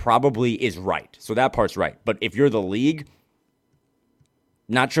 probably is right. So that part's right. But if you're the league,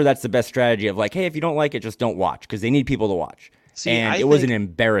 not sure that's the best strategy of like, hey, if you don't like it, just don't watch, because they need people to watch. It was an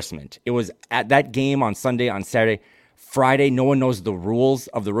embarrassment. It was at that game on Sunday, on Saturday, Friday. No one knows the rules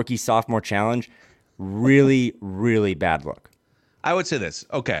of the rookie sophomore challenge. Really, really bad look. I would say this.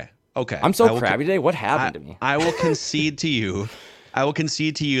 Okay. I'm so crabby today. What happened to me? I will concede to you.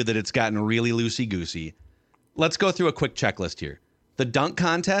 That it's gotten really loosey-goosey. Let's go through a quick checklist here. The dunk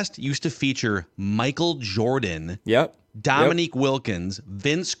contest used to feature Michael Jordan. Yep. Dominique Wilkins,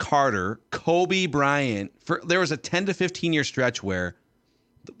 Vince Carter, Kobe Bryant. There was a 10 to 15 year stretch where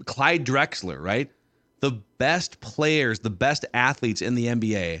Clyde Drexler, right? The best players, the best athletes in the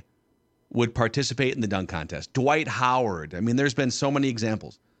NBA would participate in the dunk contest. Dwight Howard. I mean, there's been so many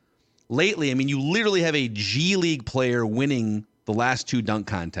examples. Lately, I mean, you literally have a G League player winning the last two dunk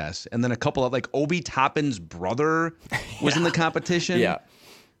contests. And then a couple of, like, Obi Toppin's brother was in the competition. Yeah.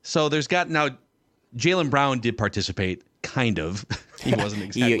 So now Jaylen Brown did participate, kind of. He wasn't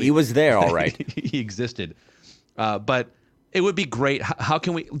exactly. he was there, all right. He existed. But it would be great. How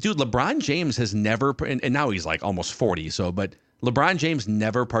can we... Dude, LeBron James has never... And now he's like almost 40, but LeBron James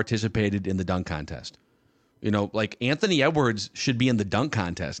never participated in the dunk contest. You know, like Anthony Edwards should be in the dunk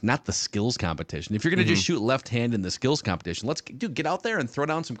contest, not the skills competition. If you're going to just shoot left hand in the skills competition, get out there and throw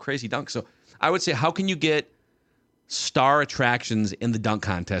down some crazy dunks. So I would say, how can you get star attractions in the dunk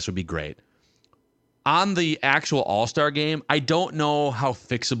contest would be great. On the actual All-Star game, I don't know how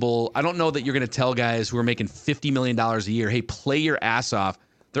fixable. I don't know that you're going to tell guys who are making $50 million a year, hey, play your ass off.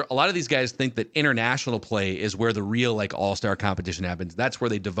 A lot of these guys think that international play is where the real like All-Star competition happens. That's where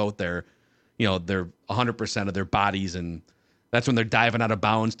they devote their 100% of their bodies, and that's when they're diving out of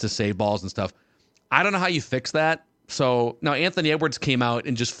bounds to save balls and stuff. I don't know how you fix that. So now Anthony Edwards came out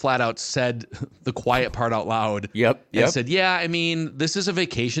and just flat out said the quiet part out loud. Yep. And said, yeah, I mean, this is a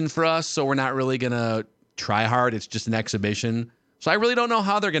vacation for us, so we're not really going to try hard. It's just an exhibition. So I really don't know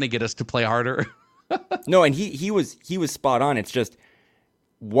how they're going to get us to play harder. No, and he was spot on. It's just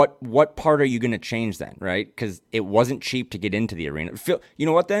what part are you going to change then, right? Because it wasn't cheap to get into the arena. You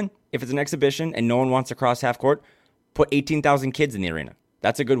know what then? If it's an exhibition and no one wants to cross half court, put 18,000 kids in the arena.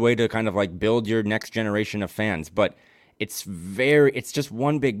 That's a good way to kind of like build your next generation of fans. But it's just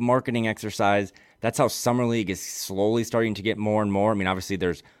one big marketing exercise. That's how Summer League is slowly starting to get more and more. I mean, obviously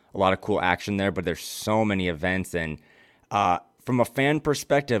there's a lot of cool action there, but there's so many events. And from a fan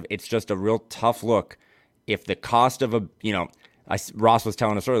perspective, it's just a real tough look. If the cost of Ross was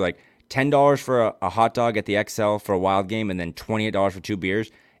telling a story like $10 for a hot dog at the XL for a Wild game and then $28 for 2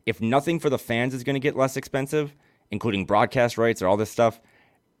 beers. If nothing for the fans is going to get less expensive, including broadcast rights or all this stuff,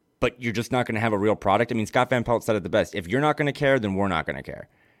 but you're just not going to have a real product. I mean, Scott Van Pelt said it the best. If you're not going to care, then we're not going to care.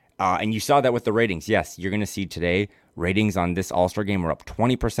 And you saw that with the ratings. Yes, you're going to see today ratings on this All-Star game were up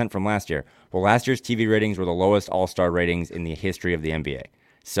 20% from last year. Well, last year's TV ratings were the lowest All-Star ratings in the history of the NBA.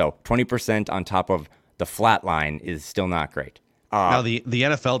 So 20% on top of the flat line is still not great. Now, the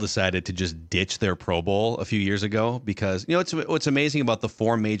NFL decided to just ditch their Pro Bowl a few years ago because, what's amazing about the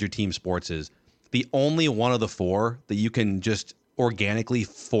 4 major team sports is the only one of the 4 that you can just organically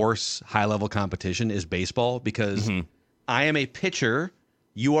force high-level competition is baseball because I am a pitcher,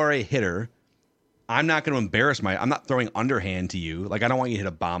 you are a hitter. I'm not going to embarrass I'm not throwing underhand to you. Like, I don't want you to hit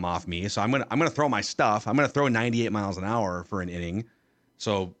a bomb off me. So I'm going to throw my stuff. I'm going to throw 98 miles an hour for an inning.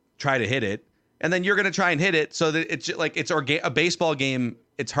 So try to hit it. And then you're going to try and hit it so that it's like a baseball game.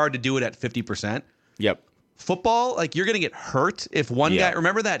 It's hard to do it at 50%. Yep. Football, like you're going to get hurt if one guy.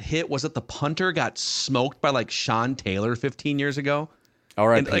 Remember that hit? Was it the punter got smoked by like Sean Taylor 15 years ago?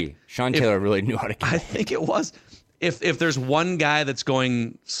 R.I.P. Like, Sean Taylor really knew how to kill. I think it was. If there's one guy that's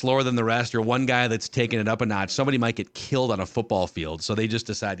going slower than the rest or one guy that's taking it up a notch, somebody might get killed on a football field. So they just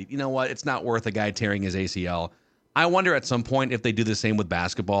decided, you know what? It's not worth a guy tearing his ACL. I wonder at some point if they do the same with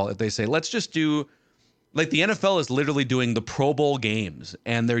basketball. If they say, let's just do, like the NFL is literally doing the Pro Bowl games,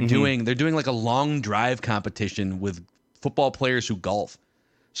 and they're doing like a long drive competition with football players who golf.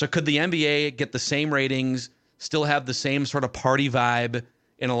 So could the NBA get the same ratings, still have the same sort of party vibe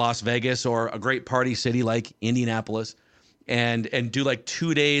in a Las Vegas or a great party city like Indianapolis, and do like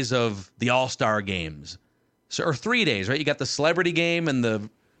 2 days of the All-Star games, or 3 days, right? You got the celebrity game and the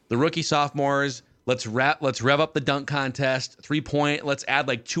rookie sophomores. Let's rev up the dunk contest, 3-point. Let's add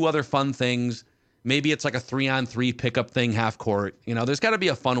like 2 other fun things. Maybe it's like a 3-on-3 pickup thing, half court. There's got to be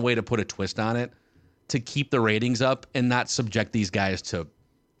a fun way to put a twist on it to keep the ratings up and not subject these guys to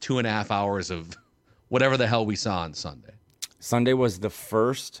 2.5 hours of whatever the hell we saw on Sunday. Sunday was the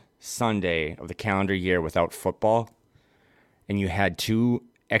first Sunday of the calendar year without football, and you had 2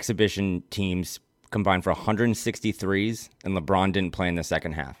 exhibition teams combined for 163s, and LeBron didn't play in the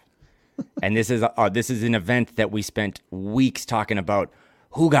second half. And this is an event that we spent weeks talking about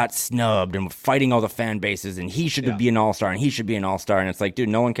who got snubbed and fighting all the fan bases, and he should be an all-star, and he should be an all-star. And it's like, dude,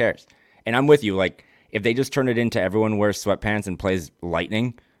 no one cares. And I'm with you. Like, if they just turn it into everyone wears sweatpants and plays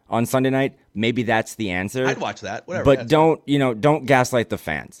Lightning on Sunday night, maybe that's the answer. I'd watch that. Whatever. But don't gaslight the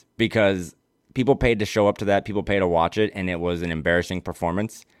fans, because people paid to show up to that. People paid to watch it, and it was an embarrassing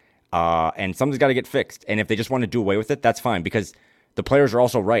performance. And something's got to get fixed. And if they just want to do away with it, that's fine, because the players are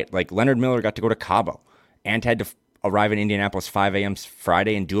also right. Like, Leonard Miller got to go to Cabo and had to arrive in Indianapolis 5 a.m.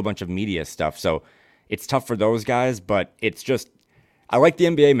 Friday and do a bunch of media stuff. So it's tough for those guys, but it's just, I like the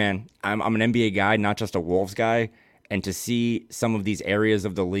NBA, man. I'm an NBA guy, not just a Wolves guy. And to see some of these areas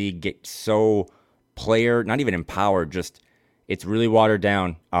of the league get so not even empowered, just it's really watered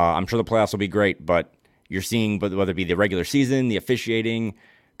down. I'm sure the playoffs will be great, but you're seeing, whether it be the regular season, the officiating,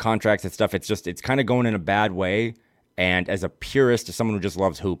 contracts and stuff, it's kind of going in a bad way. And as a purist, as someone who just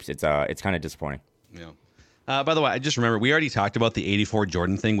loves hoops, it's kind of disappointing. Yeah. By the way, I just remember we already talked about the 84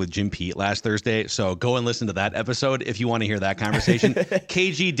 Jordan thing with Jim Pete last Thursday. So go and listen to that episode if you want to hear that conversation.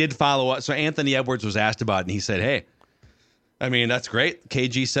 KG did follow up. So Anthony Edwards was asked about it, and he said, hey, I mean, that's great.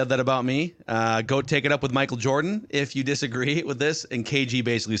 KG said that about me. Go take it up with Michael Jordan if you disagree with this. And KG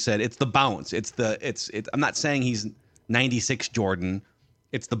basically said it's the bounce. I'm not saying he's 96 Jordan.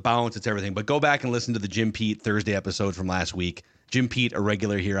 It's the bounce. It's everything. But go back and listen to the Jim Pete Thursday episode from last week. Jim Pete, a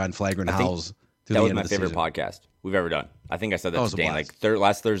regular here on Flagrant Howls. That was my favorite podcast we've ever done. I think I said that to Dane. Like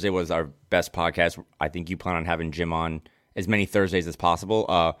last Thursday was our best podcast. I think you plan on having Jim on as many Thursdays as possible.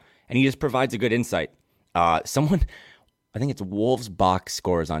 And he just provides a good insight. Someone, I think it's Wolves Box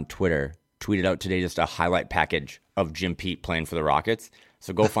Scores on Twitter, tweeted out today just a highlight package of Jim Pete playing for the Rockets.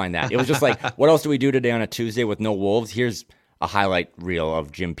 So go find that. It was just like, what else do we do today on a Tuesday with no Wolves? Here's a highlight reel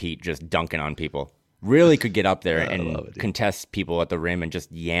of Jim Pete just dunking on people. Really could get up there and contest people at the rim and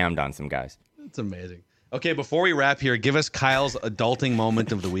just yammed on some guys. That's amazing. Okay, before we wrap here, give us Kyle's adulting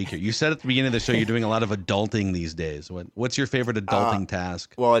moment of the week here. You said at the beginning of the show you're doing a lot of adulting these days. What's your favorite adulting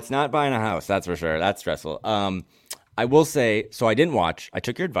task? Well, it's not buying a house, that's for sure. That's stressful. I will say, so I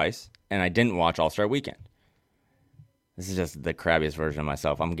took your advice, and I didn't watch All-Star Weekend. This is just the crabbiest version of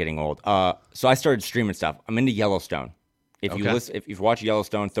myself. I'm getting old. So I started streaming stuff. I'm into Yellowstone. If you watch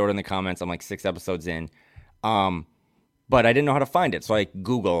Yellowstone, throw it in the comments. I'm like 6 episodes in. But I didn't know how to find it. So I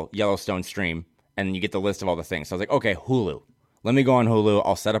Google Yellowstone stream, and you get the list of all the things. So I was like, okay, Hulu. Let me go on Hulu.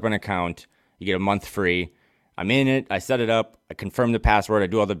 I'll set up an account. You get a month free. I'm in it. I set it up. I confirm the password. I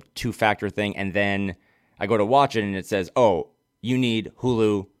do all the 2-factor thing. And then I go to watch it, and it says, oh, you need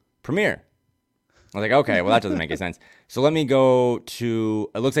Hulu Premiere. I was like, okay, well, that doesn't make any sense. So let me go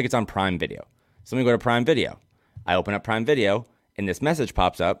to, it looks like it's on Prime Video. So let me go to Prime Video. I open up Prime Video, and this message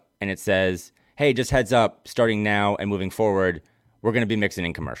pops up, and it says, hey, just heads up, starting now and moving forward, we're going to be mixing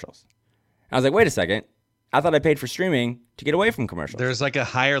in commercials. I was like, wait a second. I thought I paid for streaming to get away from commercials. There's like a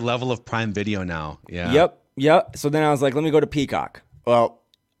higher level of Prime Video now. Yeah. Yep. So then I was like, let me go to Peacock. Well,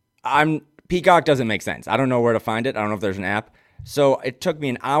 Peacock doesn't make sense. I don't know where to find it. I don't know if there's an app. So it took me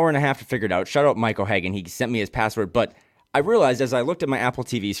an hour and a half to figure it out. Shout out Mike O'Hagan. He sent me his password. But I realized as I looked at my Apple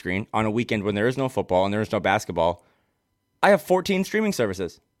TV screen on a weekend when there is no football and there is no basketball, I have 14 streaming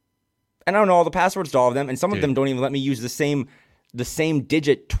services. And I don't know all the passwords to all of them. And some of them don't even let me use the same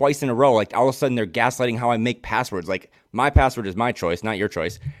digit twice in a row. Like all of a sudden they're gaslighting how I make passwords. Like my password is my choice, not your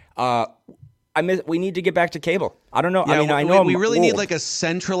choice. We need to get back to cable. I don't know. Yeah, I know we really old. need like a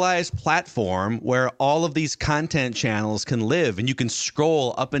centralized platform where all of these content channels can live and you can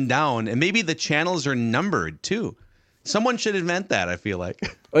scroll up and down, and maybe the channels are numbered too. Someone should invent that, I feel like.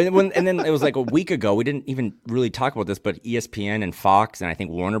 And then it was like a week ago. We didn't even really talk about this, but ESPN and Fox and I think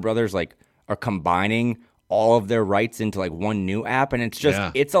Warner Brothers like are combining all of their rights into like one new app, and it's just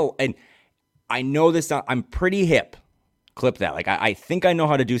and I know this. I'm pretty hip. Clip that. Like I think I know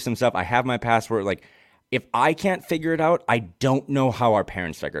how to do some stuff. I have my password. Like if I can't figure it out, I don't know how our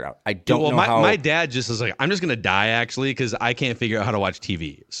parents figured it out. I don't know how. My dad just was like, I'm just gonna die actually because I can't figure out how to watch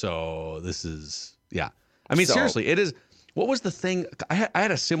TV. So this is I mean seriously, it is. What was the thing? I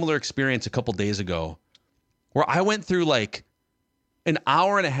had a similar experience a couple days ago where I went through like an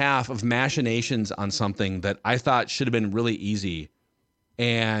hour and a half of machinations on something that I thought should have been really easy.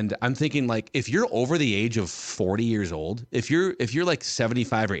 And I'm thinking like, if you're over the age of 40 years old, if you're like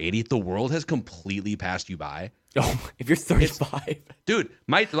 75 or 80, the world has completely passed you by. Oh, if you're 35, dude,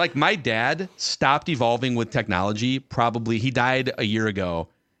 my dad stopped evolving with technology. Probably he died a year ago,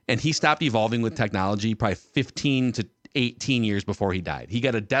 and he stopped evolving with technology probably 15 to 18 years before he died. He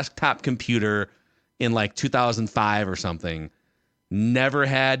got a desktop computer in like 2005 or something. Never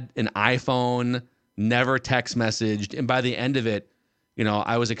had an iPhone. Never text messaged, and by the end of it,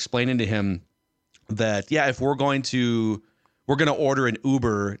 I was explaining to him that, if we're going to order an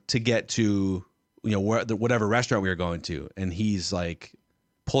Uber to get to, whatever restaurant we were going to. And he's like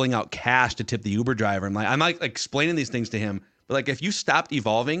pulling out cash to tip the Uber driver. I'm like explaining these things to him. But like, if you stopped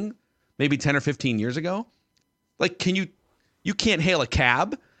evolving maybe 10 or 15 years ago, like, you can't hail a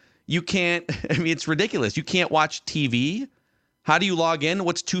cab. You can't, it's ridiculous. You can't watch TV. How do you log in?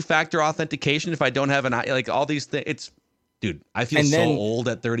 What's 2-factor authentication if I don't have like all these things? Dude, I feel so old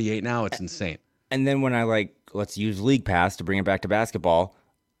at 38 now. It's insane. And then when I let's use League Pass to bring it back to basketball,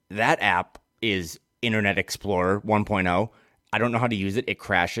 that app is Internet Explorer 1.0. I don't know how to use it. It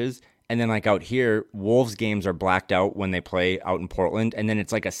crashes. And then like out here, Wolves games are blacked out when they play out in Portland. And then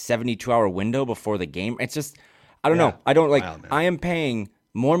it's like a 72-hour window before the game. It's just, I don't know. I don't I am paying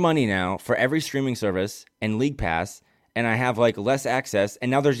more money now for every streaming service and League Pass. And I have like less access.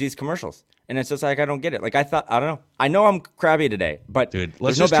 And now there's these commercials. And it's just like, I don't get it. Like I don't know. I know I'm crabby today, but dude,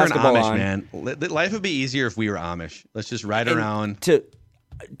 let's just turn Amish, man. Life would be easier if we were Amish. Let's just ride around.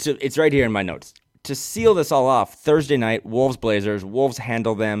 It's right here in my notes. To seal this all off, Thursday night, Wolves Blazers. Wolves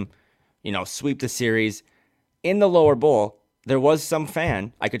handle them, sweep the series. In the lower bowl, there was some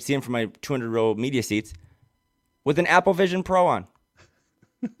fan. I could see him from my 200-row media seats with an Apple Vision Pro on,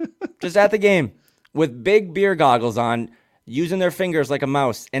 just at the game with big beer goggles on, using their fingers like a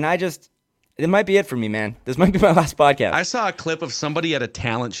mouse, and it might be it for me, man. This might be my last podcast. I saw a clip of somebody at a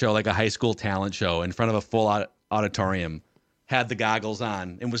talent show, like a high school talent show, in front of a full auditorium, had the goggles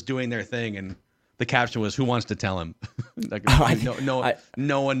on and was doing their thing, and the caption was, "Who wants to tell him?"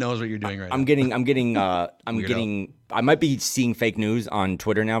 No one knows what you're doing right now. I might be seeing fake news on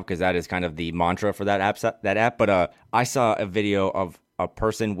Twitter now because that is kind of the mantra for that app. But I saw a video of a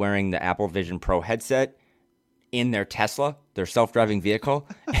person wearing the Apple Vision Pro headset in their Tesla, their self-driving vehicle.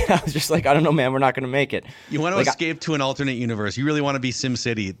 And I was just like, I don't know, man, we're not going to make it. You want to escape to an alternate universe. You really want to be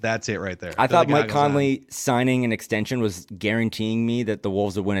SimCity. That's it right there. I thought Mike Conley signing an extension was guaranteeing me that the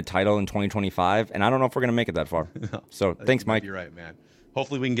Wolves would win a title in 2025, and I don't know if we're going to make it that far. No, so thanks, Mike. You're right, man.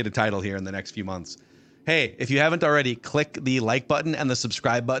 Hopefully we can get a title here in the next few months. Hey, if you haven't already, click the like button and the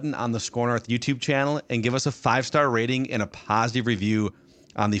subscribe button on the Score North YouTube channel and give us a 5-star rating and a positive review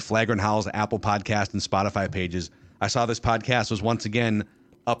on the Flagrant Howls Apple Podcast and Spotify pages. I saw this podcast was once again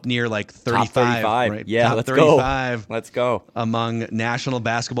up near like 35. Top 35. Right? Yeah, Top let's 35 go. Let's go. Among national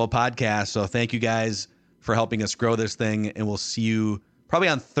basketball podcasts. So thank you guys for helping us grow this thing. And we'll see you probably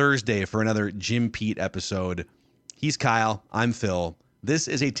on Thursday for another Jim Pete episode. He's Kyle. I'm Phil. This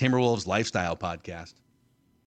is a Timberwolves lifestyle podcast.